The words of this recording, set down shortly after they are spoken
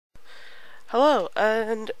Hello,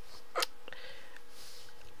 and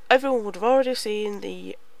everyone would have already seen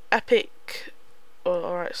the epic.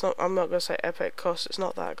 Alright, it's not. I'm not gonna say epic because it's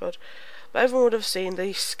not that good. But everyone would have seen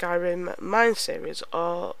the Skyrim mine series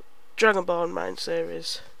or Dragonborn mine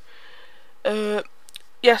series.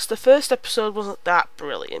 Yes, the first episode wasn't that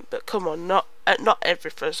brilliant, but come on, not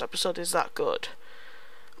every first episode is that good.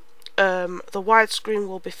 The widescreen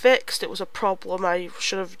will be fixed. It was a problem I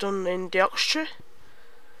should have done in Deoxtra.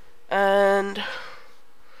 And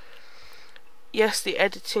yes, the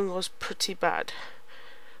editing was pretty bad,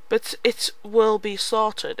 but it will be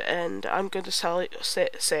sorted, and I'm going to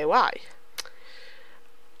say why.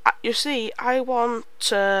 You see, I want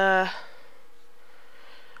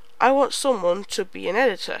someone to be an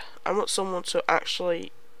editor. I want someone to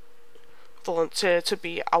actually volunteer to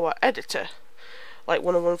be our editor. Like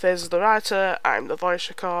 101 Phase is the writer, I'm the voice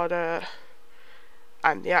recorder,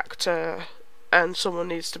 I'm the actor, and someone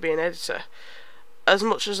needs to be an editor. As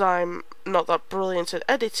much as I'm not that brilliant at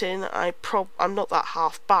editing, I'm not that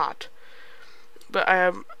half bad. But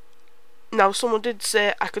now someone did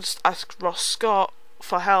say I could ask Ross Scott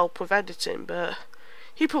for help with editing, but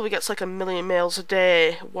he probably gets like 1 million mails a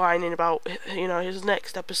day whining about, you know, his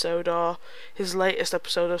next episode or his latest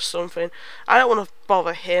episode of something. I don't want to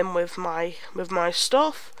bother him with my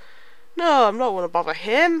stuff. No, I'm not want to bother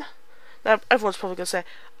him. Now everyone's probably gonna say,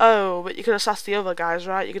 "Oh, but you could just ask the other guys,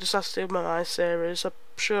 right? You could just ask the other my series. I'm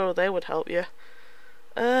sure they would help you."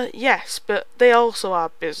 Yes, but they also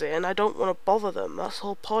are busy, and I don't want to bother them. That's the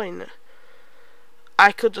whole point.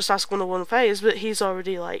 I could just ask 101 Phase, but he's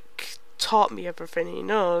already like taught me everything he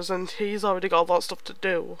knows, and he's already got a lot of stuff to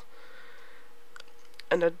do.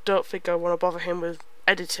 And I don't think I want to bother him with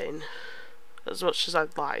editing as much as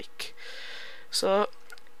I'd like. So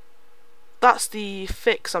that's the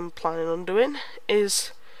fix I'm planning on doing,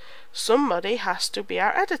 is somebody has to be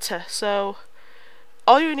our editor. So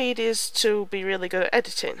all you need is to be really good at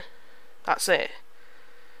editing. That's it.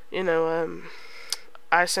 You know,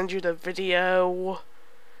 I send you the video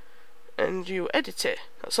and you edit it.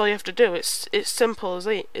 That's all you have to do. It's simple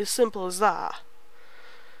as that.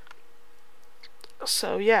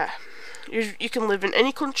 So yeah, you can live in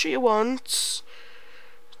any country you want,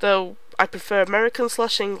 though I prefer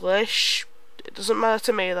American/English. It doesn't matter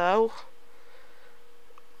to me though,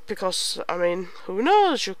 because I mean, who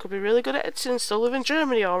knows, you could be really good at editing and still live in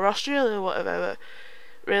Germany or Australia or whatever.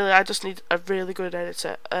 But really, I just need a really good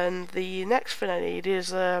editor. And the next thing I need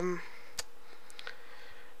is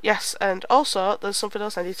yes, and also there's something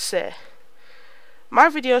else I need to say. My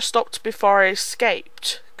video stopped before I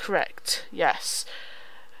escaped, correct? Yes.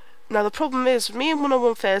 Now the problem is, me and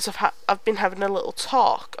 101 Phase have been having a little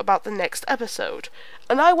talk about the next episode,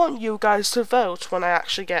 and I want you guys to vote when I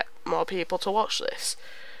actually get more people to watch this.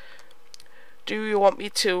 Do you want me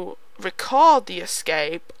to record the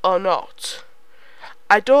escape or not?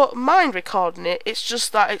 I don't mind recording it, it's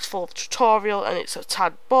just that it's full of tutorial and it's a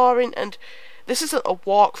tad boring, and this isn't a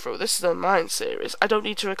walkthrough, this is a mine series. I don't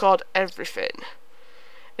need to record everything.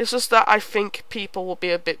 It's just that I think people will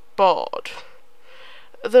be a bit bored.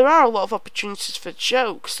 There are a lot of opportunities for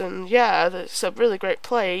jokes, and yeah, it's a really great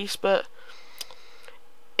place, but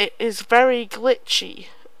it is very glitchy.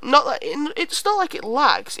 It's not like it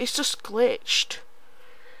lags, it's just glitched.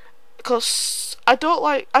 Because I don't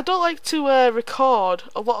like to record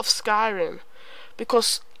a lot of Skyrim,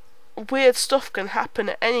 because weird stuff can happen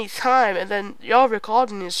at any time, and then your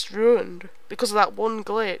recording is ruined because of that one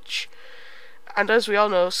glitch. And as we all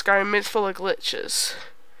know, Skyrim is full of glitches.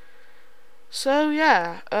 So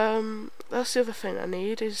yeah, that's the other thing I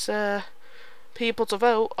need, is people to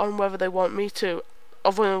vote on whether they want me to,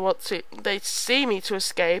 or whether they see me to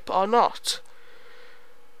escape or not.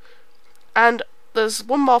 And there's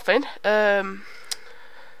one more thing,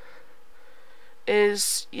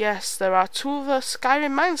 is yes, there are 2 other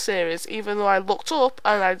Skyrim mine series, even though I looked up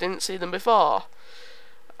and I didn't see them before.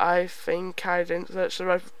 I think I didn't search the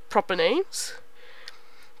right proper names,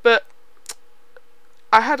 but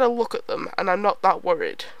I had a look at them and I'm not that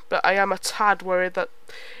worried, but I am a tad worried that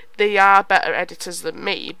they are better editors than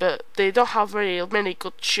me, but they don't have very many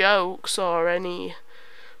good jokes or any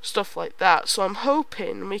stuff like that. So I'm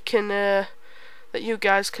hoping we can that you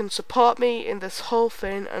guys can support me in this whole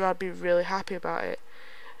thing, and I'd be really happy about it.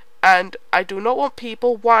 And I do not want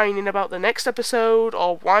people whining about the next episode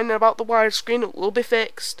or whining about the widescreen. It will be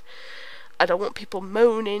fixed. I don't want people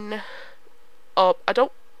moaning. I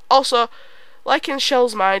don't. Also, like in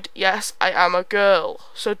Shell's mind, yes, I am a girl.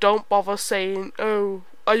 So don't bother saying, "Oh,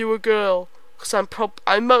 are you a girl?" Because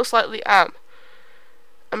I most likely am.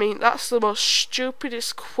 I mean, that's the most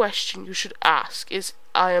stupidest question you should ask, is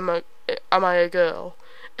am I a girl?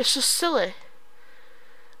 It's just silly.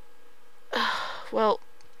 Well,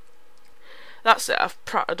 that's it. I've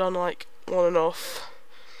prattled on like long enough.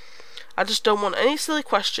 I just don't want any silly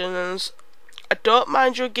questions. I don't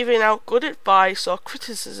mind you giving out good advice or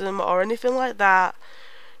criticism or anything like that.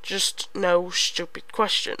 Just no stupid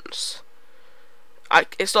questions.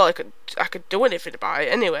 It's not like I could do anything about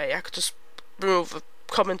it anyway. I could just remove a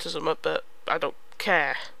comment or something, but I don't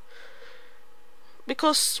care.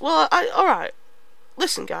 Because, well, alright.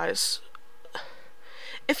 Listen, guys.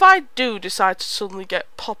 If I do decide to suddenly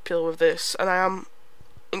get popular with this, and I am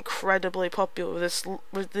incredibly popular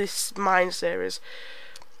with this Mine series,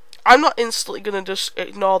 I'm not instantly gonna just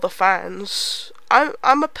ignore the fans.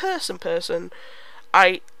 I'm a person.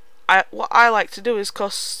 What I like to do is,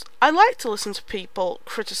 cause I like to listen to people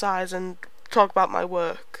criticise and talk about my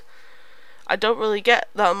work. I don't really get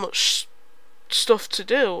that much stuff to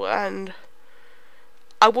do, and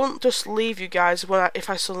I wouldn't just leave you guys if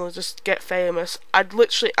I suddenly just get famous. I'd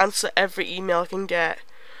literally answer every email I can get.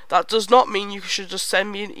 That does not mean you should just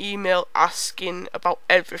send me an email asking about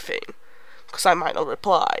everything, because I might not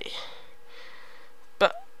reply.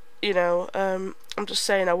 But, you know, I'm just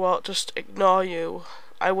saying I won't just ignore you.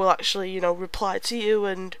 I will actually, you know, reply to you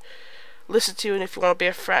and listen to you, and if you want to be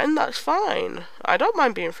a friend, that's fine. I don't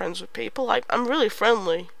mind being friends with people. I'm really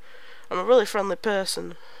friendly. I'm a really friendly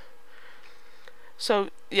person. So,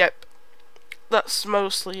 yep, that's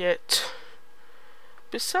mostly it.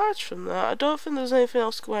 Besides from that, I don't think there's anything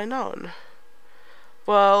else going on.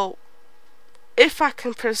 Well, if I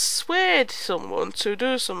can persuade someone to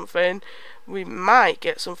do something, we might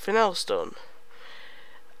get something else done.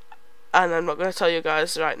 And I'm not going to tell you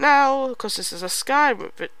guys right now, because this is a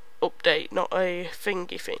Skyrim update, not a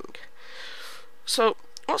thingy thing. So,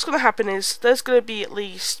 what's going to happen is, there's going to be at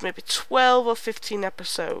least maybe 12 or 15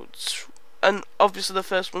 episodes. And obviously the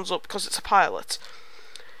first one's up because it's a pilot.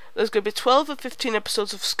 There's going to be 12 or 15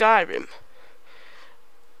 episodes of Skyrim.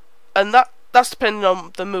 And that's depending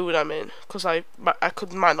on the mood I'm in, because I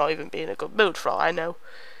might not even be in a good mood for all I know.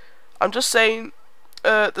 I'm just saying,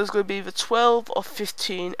 there's going to be either 12 or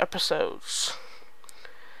 15 episodes.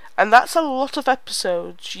 And that's a lot of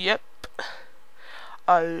episodes, yep.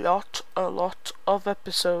 A lot of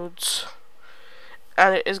episodes.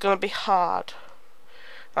 And it is going to be hard.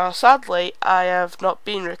 Now, sadly, I have not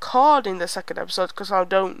been recording the second episode because I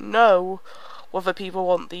don't know whether people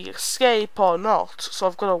want the escape or not, so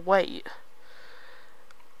I've got to wait.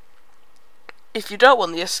 If you don't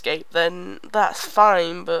want the escape, then that's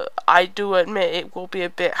fine, but I do admit it will be a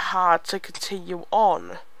bit hard to continue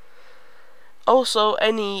on. Also,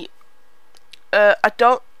 yep,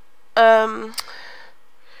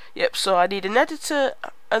 so I need an editor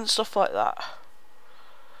and stuff like that.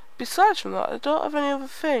 Besides from that, I don't have any other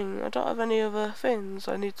things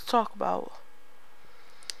I need to talk about.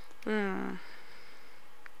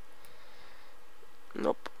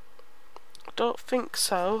 Nope. I don't think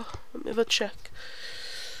so. Let me have a check.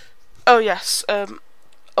 Oh yes, I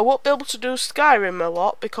won't be able to do Skyrim a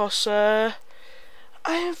lot because I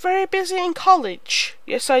am very busy in college.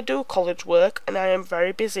 Yes, I do college work and I am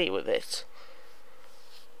very busy with it.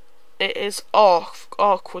 It is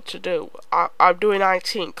awkward to do. I'm doing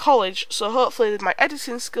IT in college, so hopefully my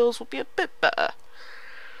editing skills will be a bit better.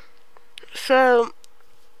 So,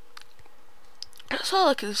 that's all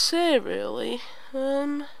I can say really.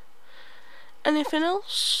 Anything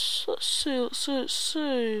else? Let's see.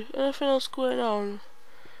 Anything else going on?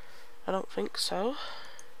 I don't think so.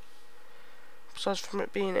 Besides from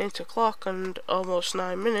it being 8 o'clock and almost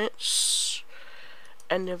 9 minutes.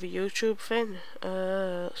 Any other YouTube thing?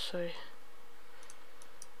 Let's see.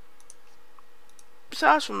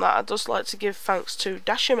 Besides from that, I'd just like to give thanks to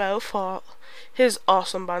Dashimo for his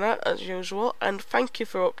awesome banner, as usual, and thank you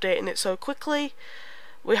for updating it so quickly.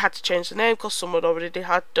 We had to change the name because someone already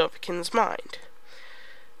had Dovkin's mind.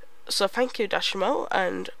 So thank you, Dashimo,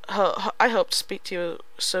 and I hope to speak to you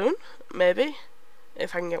soon, maybe.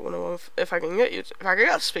 If I can get if I can get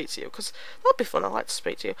to speak to you, because that'd be fun. I'd like to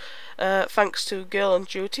speak to you. Thanks to Girl on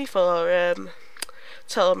Duty for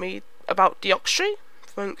telling me about Deoxtry.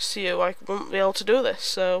 Thanks to you, I wouldn't be able to do this.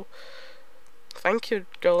 So thank you,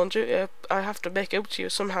 Girl on Duty. I have to make up to you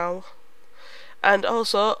somehow. And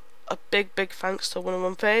also a big thanks to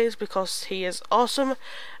 101 Phase because he is awesome,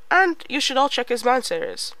 and you should all check his Mine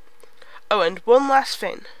series. Oh, and one last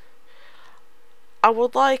thing. I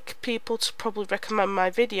would like people to probably recommend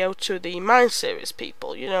my video to the Mine series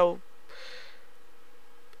people, you know.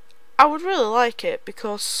 I would really like it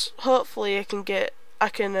because hopefully I can get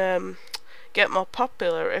more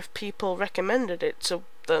popular if people recommended it to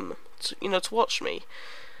them, to watch me.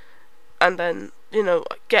 And then,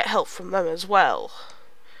 get help from them as well.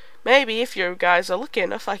 maybe if you guys are lucky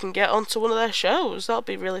enough, I can get onto one of their shows. That'll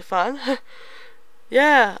be really fun.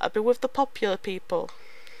 Yeah, I'd be with the popular people.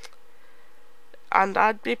 And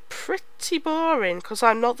I'd be pretty boring, because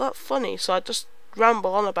I'm not that funny, so I'd just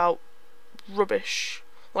ramble on about rubbish,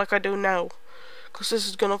 like I do now. Because this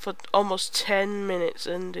has gone on for almost 10 minutes,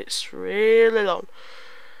 and it's really long.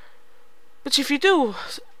 But if you do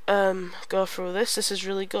go through this is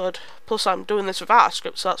really good. Plus I'm doing this without a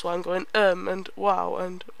script, so that's why I'm going and wow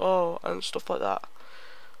and oh and stuff like that.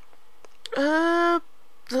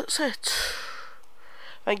 That's it.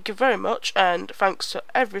 Thank you very much, and thanks to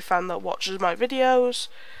every fan that watches my videos,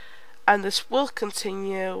 and this will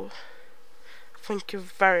continue. Thank you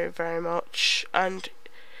very, very much, and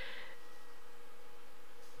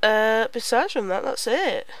besides from that, that's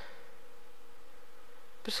it.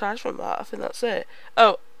 Besides from that, I think that's it.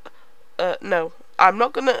 Oh, no. I'm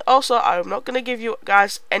not gonna give you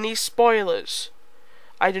guys any spoilers.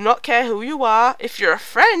 I do not care who you are. If you're a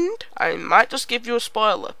friend, I might just give you a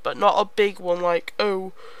spoiler, but not a big one like,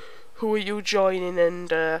 oh, who are you joining,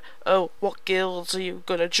 and oh, what guilds are you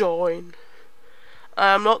gonna join?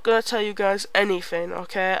 I'm not gonna tell you guys anything,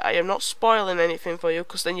 okay? I am not spoiling anything for you,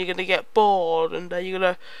 because then you're gonna get bored, and then you're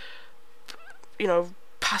gonna, you know,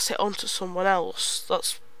 pass it on to someone else.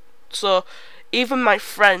 That's so. Even my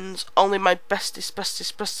friends, only my bestest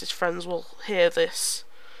friends will hear this.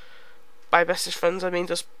 By bestest friends, I mean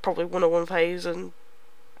just probably 101 phase and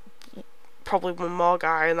probably one more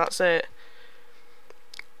guy, and that's it.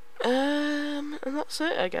 And that's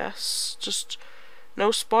it, I guess. Just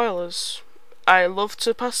no spoilers. I love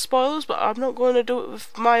to pass spoilers, but I'm not going to do it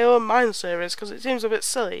with my own Mine series because it seems a bit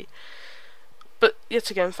silly. But yet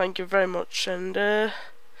again, thank you very much, and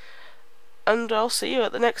I'll see you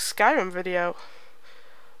at the next Skyrim video.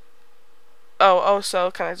 Oh,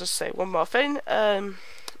 also, can I just say one more thing?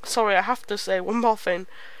 Sorry, I have to say one more thing.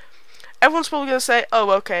 Everyone's probably going to say,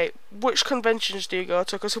 oh, okay, which conventions do you go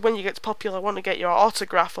to? Because when you get popular, I want to get your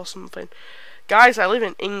autograph or something. Guys, I live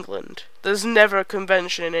in England. There's never a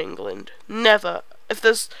convention in England. Never. If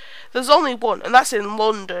there's only one, and that's in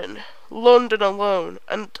London. London alone.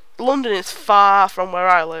 And London is far from where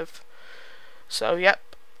I live. So, yep,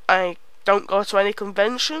 I don't go to any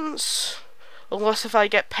conventions unless if I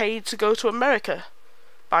get paid to go to America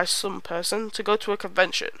by some person to go to a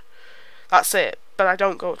convention. That's it. But I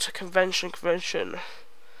don't go to convention.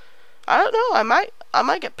 I don't know, I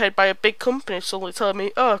might get paid by a big company suddenly telling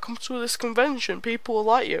me, oh, come to this convention, people will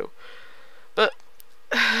like you. But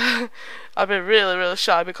I've been really, really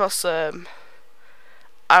shy because I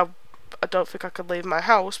don't think I could leave my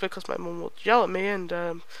house because my mum would yell at me and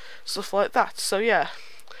stuff like that. So yeah.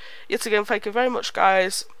 Yet again, thank you very much,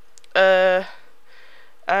 guys, and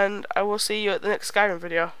I will see you at the next Skyrim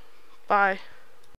video. Bye.